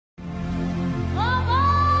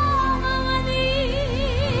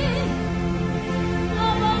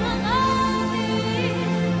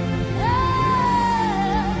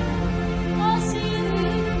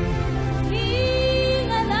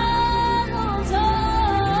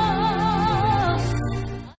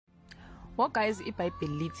Well, guys,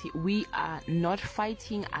 we are not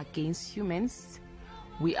fighting against humans.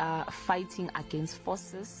 We are fighting against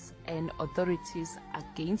forces and authorities,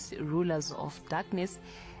 against rulers of darkness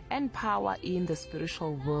and power in the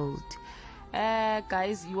spiritual world.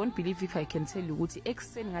 Guys, you won't believe if I can tell you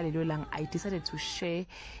ukuthi I decided to share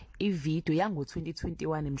a video yango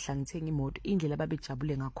 2021 mhla ngithenga imoto indlela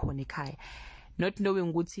babejabule ngakhona ekhaya, not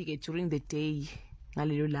knowing ukuthi ke during the day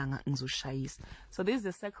ngalelo langa ngizoshayisa. So this is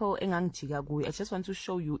the circle engangijika kuyo. I just want to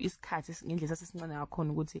show you isikhathi ngendlela sasincane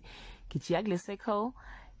ngakhona ukuthi ngijika kule circle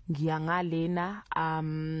ngiya ngalena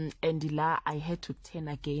and la I had to turn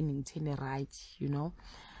again, ngithene right, you know.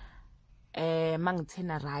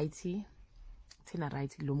 Mangithena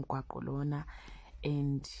right lo mgwaqo lona,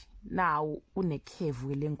 and now une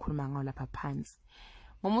curve le ngikhuluma ngayo lapha phansi.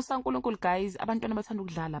 Ngomusa uNkulunkulu, guys, abantwana bathanda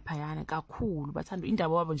ukudlala phayana kakhulu, bathanda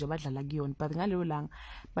indaba wabo nje badlala kuyona, but ngalelo langa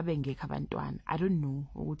babengekho abantwana. I don't know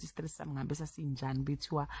ukuthi stress sami ngabe sasinjani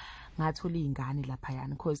bethiwa ngathola izingane laphayana,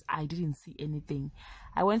 because I didn't see anything.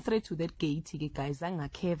 I went straight to that gate ke guys,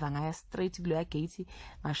 angakeva ngaya straight kuleya gate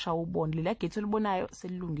ngasha ubona lela gate olibonayo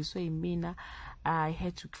selilungiswe yimina. I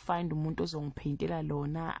had to find umuntu ozongipaintela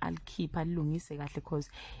lona, alikhipha alilungise kahle because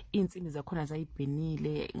insimbi zakhona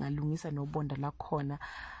zayibhenile, ngalungisa nobonda lakhona.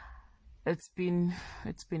 It's been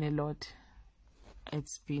a lot.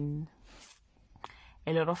 It's been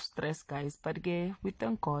a lot of stress, guys, but we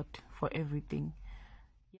thank God for everything.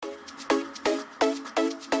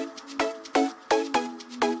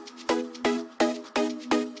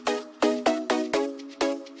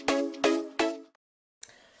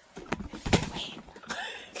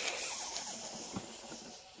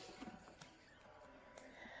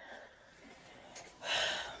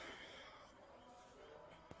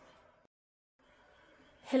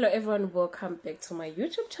 Hello everyone, welcome back to my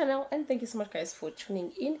YouTube channel, and thank you so much guys for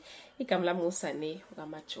tuning in.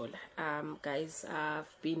 Guys,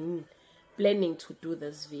 I've been planning to do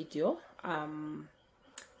this video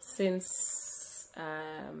since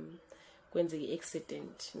when the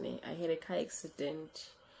accident. I had a car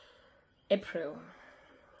accident April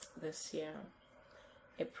this year,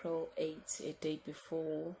 April 8, a day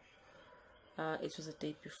before. It was a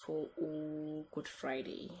day before Good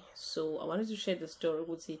Friday. So I wanted to share the story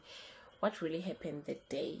with you, what really happened that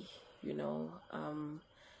day, you know.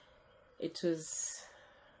 It was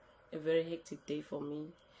a very hectic day for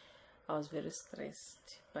me. I was very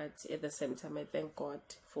stressed, but at the same time I thank God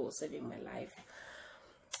for saving my life.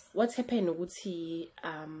 What happened with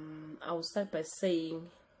I will start by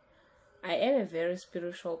saying I am a very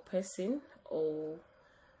spiritual person, or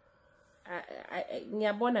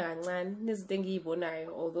ngiyabona kancane nezinto engiyibonayo,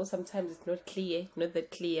 although sometimes it's not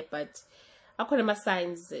that clear, but akhona ama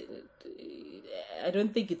signs. I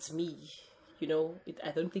don't think it's me, you know,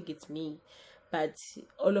 I don't think it's me, but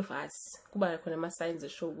all of us kuba khona ama signs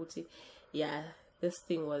that show ukuthi yeah, this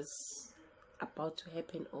thing was about to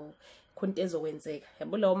happen, or khona into ezokwenzeka,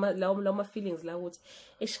 yabo lawo ma feelings la ukuthi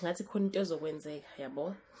ngathi khona into ezokwenzeka,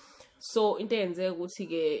 yabo. So into eyenzeka ukuthi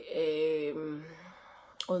ke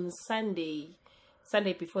on Sunday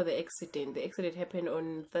before the accident happened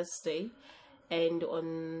on Thursday, and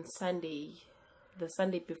on Sunday, the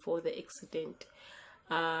Sunday before the accident,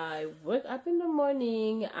 I woke up in the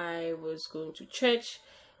morning. I was going to church,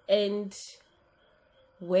 and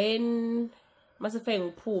when masafike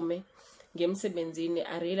ngiphume ngemsebenzini,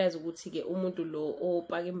 I realized ukuthi ke umuntu lo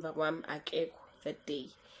opaka emva kwami akekho that day.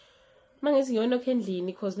 Mangithi ngiyonokha endlini,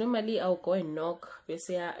 because normally I'll go and knock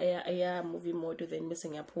bese ya move imoto, then bese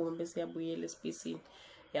ngiyaphuma bese yabuyela esibhesini,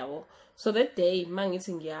 yabo. So that day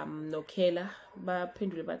mangithi ngiyamnokhela,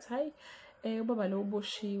 baphendule bathi hayi ubaba lo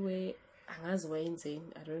uboshiwe, angazi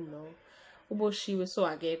wayenzeni, I don't know, uboshiwe so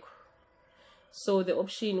akekho. So the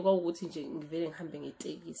option kwawukuthi nje ngivele ngihambe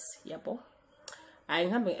ngetekisi, yabo.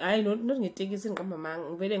 Not ngetekisi ngihamba manga,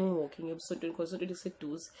 ngivele ngwalking ebusontweni because sonto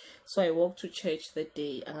liseduze. So I walked to church that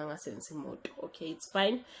day, angangasenza imoto. Okay, it's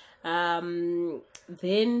fine.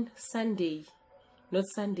 Then Sunday, not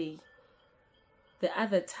Sunday, the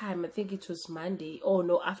other time, I think it was Monday, oh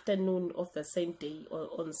no, afternoon of the same day, or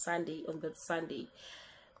on Sunday, on that Sunday,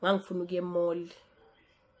 ngangifuna ukuya mall.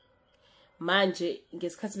 Manje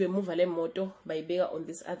ngesikhathi bemuva le moto bayibeka on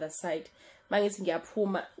this other side, mangithi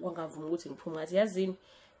ngiyaphuma kwangavuma ukuthi ngiphume, ngathi yazini,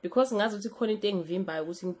 because ngazi ukuthi khona into engivimbayo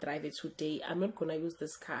ukuthi ngidrive today, I'm not gonna use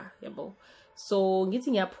this car, yabo. So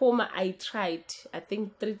ngithi ngiyaphuma, I tried I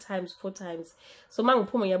think 3 times 4 times. So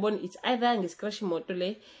mangiphuma ngiyabona it's either ngiscratch imoto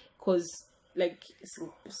le, because like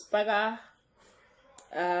spaka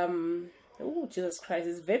oh Jesus Christ,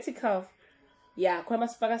 it's vertical. Yeah, khona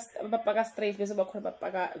bapaka straight bese bakhona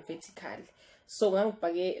bapaka vertical. So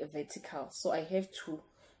ngangibhake vertical, so I have to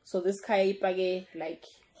So this car ipake like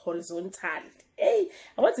horizontal. Hey,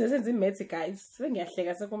 I want to senze imethe guys.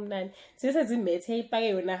 Sengiyahleka sekumnani. Senze imethe ipake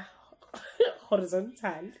yona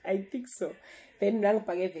horizontal. I think so. Then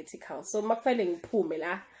ngipake vertical. So makufanele ngiphume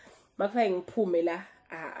la.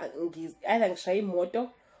 Either ngishaye imoto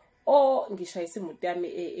or ngishayise imoto yami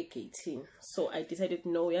egate. So I decided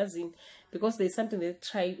no, yazini, because there's something that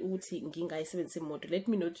tried ukuthi ngingayisebenzisa imoto. Let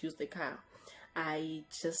me not use the car. I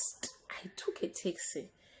took a taxi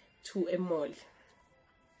to a mall.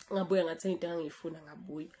 Ngabuya ngathenga into engangiyifuna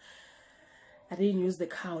ngabuya. I didn't use the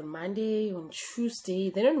car on Monday, on Tuesday.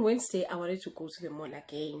 Then on Wednesday, I wanted to go to the mall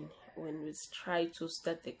again. When we tried to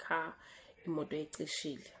start the car, imoto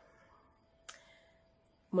icishile.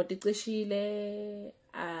 Imoto icishile,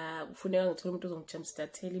 kufuneka ngithole umuntu ozongijump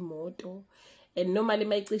startela imoto. And normally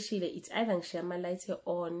mayicishile, it's either ngishiya ama-light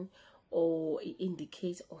on or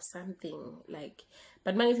indicate or something like.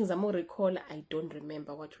 But many things I'm more recall, I don't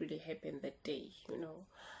remember what really happened that day, you know.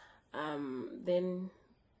 Then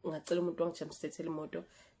ngacela umuntu wangijump startela imoto,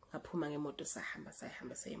 ngaphuma ngemoto sayahamba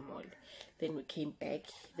sayemall. Then we came back.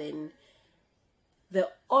 Then the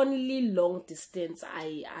only long distance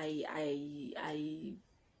I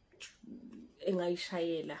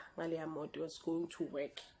engayishayela ngaleya moto was going to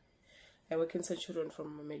work. I work in Centurion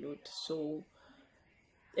from Mamelodi. So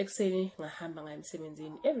ekseni ngahamba ngaya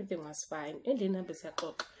emsebenzini, everything was fine. Endlini hambe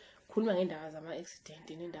siyaxoxa. Khuluma ngendaba zama accident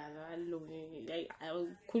nendaba alungi.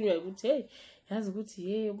 Khuluma ukuthi hey, yazi ukuthi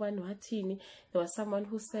hey ubani wathini. There was someone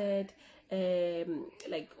who said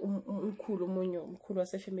like umkhulu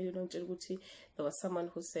wasefamily longitshela ukuthi there was someone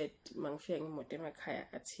who said mangifika ngemoto emakhaya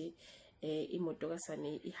athi imoto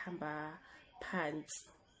kaSani ihamba phansi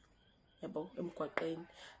yabo emgwaqeni,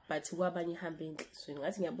 but kwabanye ihamba enhlizweni.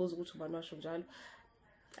 Ngathi ngiyabuza ukuthi ubani washo njalo,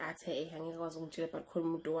 athi angeke kwazi ukungitshela, but khona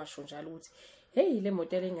umuntu washo njalo ukuthi hey le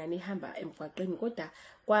moto lengane ihamba emgwaqeni kodwa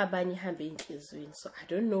kwabanye ihamba enhlizweni. So I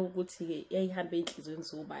don't know ukuthi ke yayihamba enhlizweni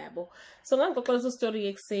zuba yabo. So ngangixoxela so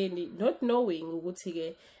story ekseni, not knowing ukuthi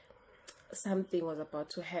ke something was about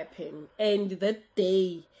to happen. And that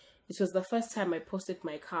day, it was the first time I posted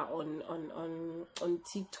my car on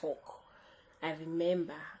TikTok. I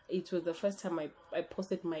remember it was the first time I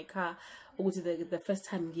posted my car. The first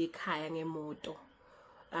time ngikhaya ngemoto.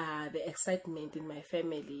 The excitement in my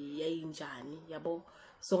family yayinjani yabo.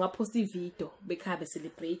 So ngapost video bekhabe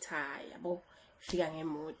celebrate yabo fika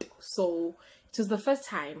ngemoto. So it was the first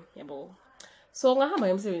time yabo. So ngahamba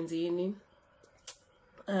emsebenzini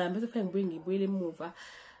bese fika ngibuyele emuva.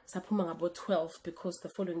 Saphuma ngabo 12 because the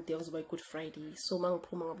following day was by Good Friday. So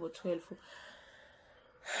mangiphuma ngabo 12,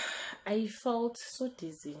 I felt so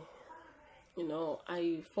dizzy. You know,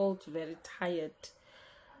 I felt very tired.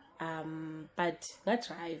 But nga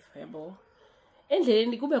drive yabo.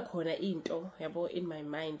 Endleleni kube khona into yabo in my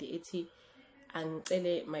mind ethi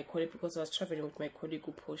angicele my colleague, because I was traveling with my colleague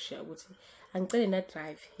uPortia, ukuthi angicele na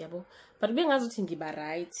drive yabo. But bengazi ukuthi ngiba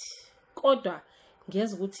right. Kodwa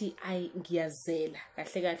ngiyeza ukuthi ngiyazela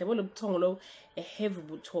kahle yabo lo buthongo lo a heavy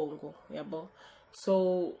buthongo yabo.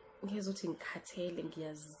 So ngiyeza ukuthi ngikhathele,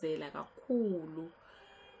 ngiyazela kakhulu.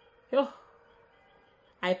 Yo,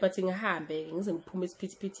 but ngihambe ngize ngiphume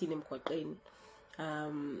esiphithipithini emgwaqeni.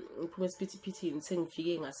 Ngiphume esiphithipithini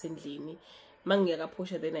sengifike ngasendlini. Mangiyaka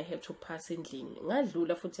Portia, then I have to pass endlini.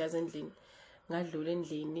 Ngadlula futhi yazi endlini. Ngadlula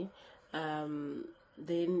endlini.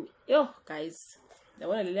 Then yo guys,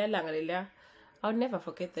 yabona leliya langa leliya, I'll never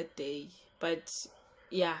forget that day. But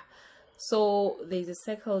yeah, so there's a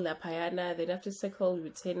circle laphayana, then after circle we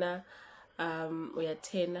turn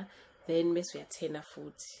uyatena, then bese uyatena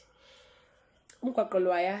futhi. Umgwaqo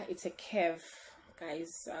lwaya, it's a curve,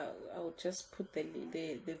 guys. I'll just put the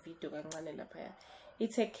video kancane laphaya.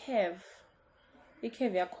 It's a curve.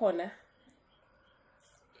 Curve yakhona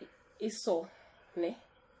iso ne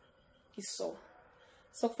iso.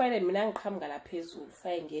 So kufanele mina ngiqhamuka la phezulu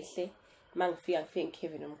faye ngehle mangifika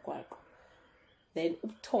ngicurve nomgwaqo. Then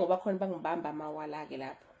ubuthongo bakhona bangibamba amawala ke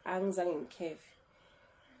lapho. Angizange ngicurve.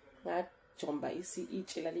 Ngajomba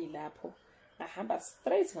itshe lalilapho. Ngahamba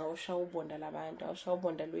straight ngawusha ubonda labantu, awusha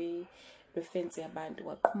ubonda lwefence yabantu,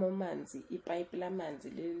 waqhuma amanzi, ipipe lamanzi,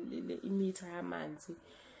 imitha yamanzi.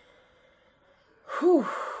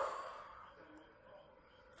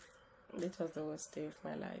 That was the worst day of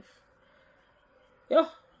my life. Yo,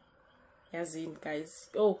 yazini guys.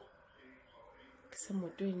 Yo,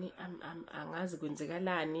 kisemotweni angazi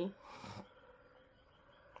kwenzekalani.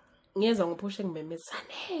 Ngiyeza ngiphushe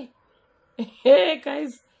ngimemesane. Hey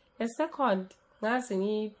guys, a second ngase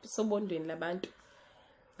ngisobondweni labantu.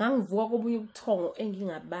 Ngangivuka kobunye ubuthongo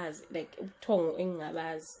engingabazi, like ubuthongo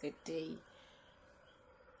engingabazi that day.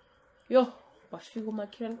 Yo, wafika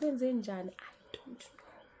umakhelwane kwenze njani? I don't know.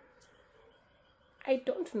 I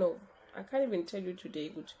don't know. I can't even tell you today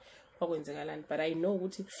ukuthi kwakwenzekalani, but I know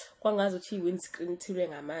ukuthi kwangazi ukuthi i-windscreen ithilwe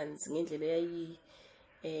ngamanzi ngendlela eyayi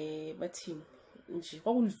bathini nje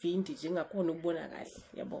kwakulivindi nje ngakhona ukubona kahle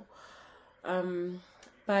yabo.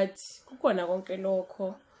 But kukhona konke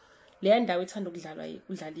lokho leya ndawo ethanda ukudlala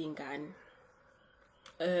ingane.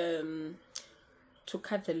 To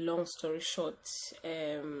cut the long story short,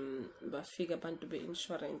 bafika abantu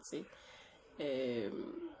be-insurance,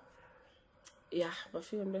 yeah,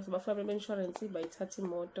 bafika be-insurance bayithatha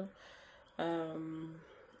imoto,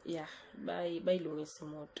 yeah, bayilungisa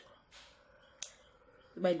imoto.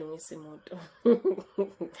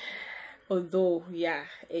 Although yeah,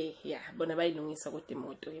 bona bayilungisa kodwa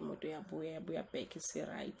imoto yabuya back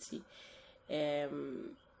isi-right.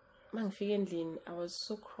 Mangifika endlini, I was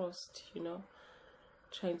so crossed, you know,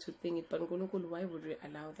 trying to think it, but uNkulunkulu, why would we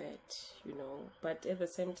allow that, you know? But at the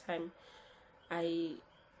same time,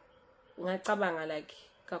 ngacabanga like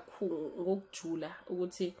kakhulu ngokujula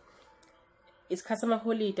ukuthi isikhathi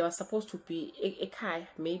sama-holiday I was supposed to be ekhaya.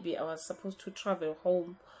 Maybe I was supposed to travel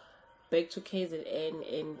home back to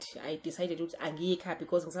KZN, and I decided ukuthi angiye ekhaya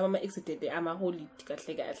because ngisaba ama-accident ama-holiday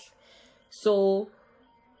kahle. So,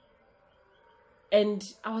 and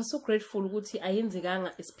I was so grateful ukuthi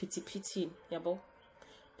ayenzekanga isiphithipithini yabo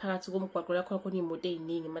phakathi komgwaqo la khona imoto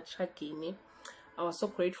eziningi ema-truckini. I was so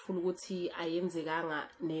grateful ukuthi ayenzekanga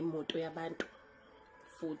nemoto yabantu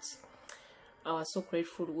futhi. I was so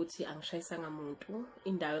grateful ukuthi angishayisanga umuntu.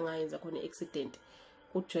 Indawo engayenza khona i-accident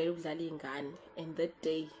kujwayele ukudlala ingane, and that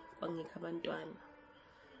day kwangekho abantwana.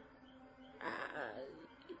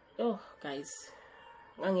 Oh guys,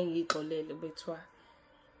 ngangeke ngixolele bethiwa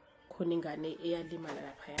khona ingane eyalimala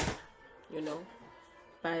lapha, you know.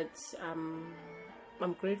 But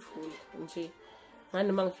I'm grateful nje.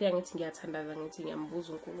 Nganoma ngifika ngithi ngiyathandaza ngithi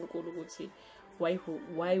ngiyambuza uNkulunkulu ukuthi why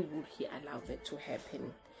would he allow that to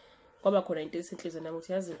happen. Ngoba khona into esenhlizweni nami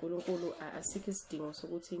ukuthi yazi uNkulunkulu asikho isidingo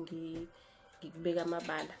sokuthi ngikubeka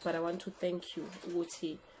amabala, but I want to thank you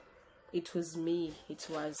ukuthi it was me, it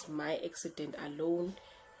was my accident alone.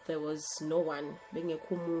 There was no one,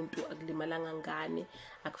 bengekho umuntu akulimalanga ngane,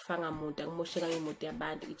 akufanga umuntu, akumosheka imoto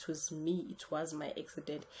yabantu. It was me, it was my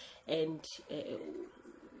accident, and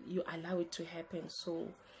you allow it to happen, so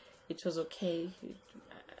it was okay.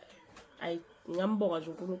 Ngambonga nje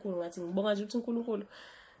uNkulunkulu, ngathi ngibonga nje ukuthi uNkulunkulu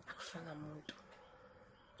akufanga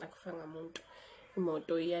umuntu,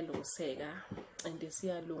 imoto iyalungiseka and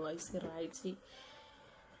isiyalunga isi-right.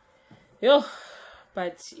 Yo,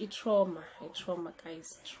 but trauma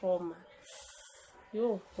guys, trauma.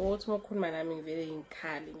 Yo, ukuthi ngokhuluma nami ngivele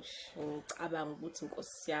ngikhali nje, ngicabanga ukuthi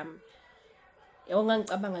Nkosi yami. Yabo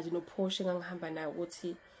ngangicabanga nje noPorsche ngangihamba nayo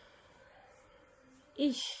ukuthi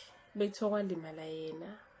bethiwa kwalimala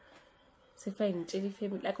yena. Sefike ngitshela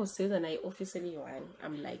ifamily lakho sisebenza naye i-office eli-1.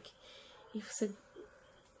 I'm like, if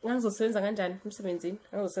ngangizosebenza kanjani emsebenzini,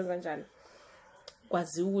 ngangizosebenza kanjani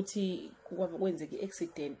kwazi ukuthi kwenzeka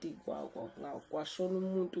i-accident kwashona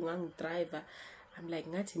umuntu ngangidriver. I'm like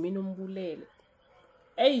ngathi mina umbulele.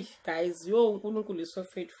 Hey guys, yo uNkulunkulu is so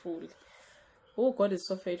faithful. Oh, God is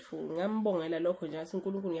so faithful. Ngiyambongela lokho nje ngathi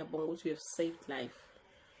uNkulunkulu ngiyabonga ukuthi you have saved life.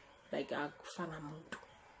 Like akufanga umuntu.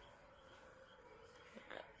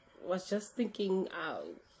 I was just thinking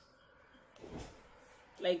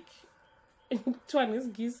like kuthiwa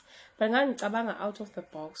ngesingisi, but ngangicabanga out of the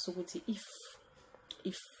box ukuthi if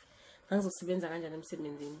ngizosebenza kanjani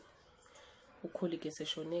emsebenzini ucolleague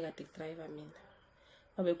eseshone kade driver mina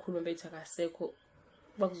babekhuluma bethi akasekho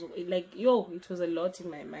like yo, it was a lot in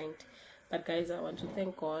my mind. But guys, I want to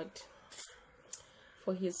thank God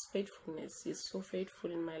for his faithfulness. He's so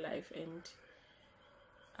faithful in my life, and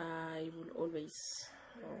I will always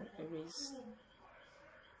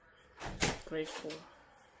grateful.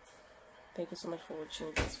 Thank you so much for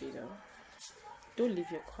watching this video. Do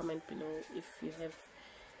leave your comment below if you have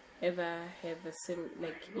ever had the same,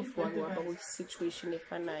 like if one were situation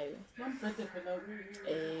efanayo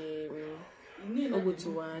ukuthi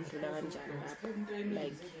wandlula kanjani lapho,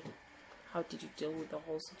 like how did you deal with the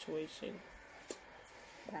whole situation.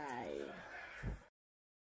 Bye.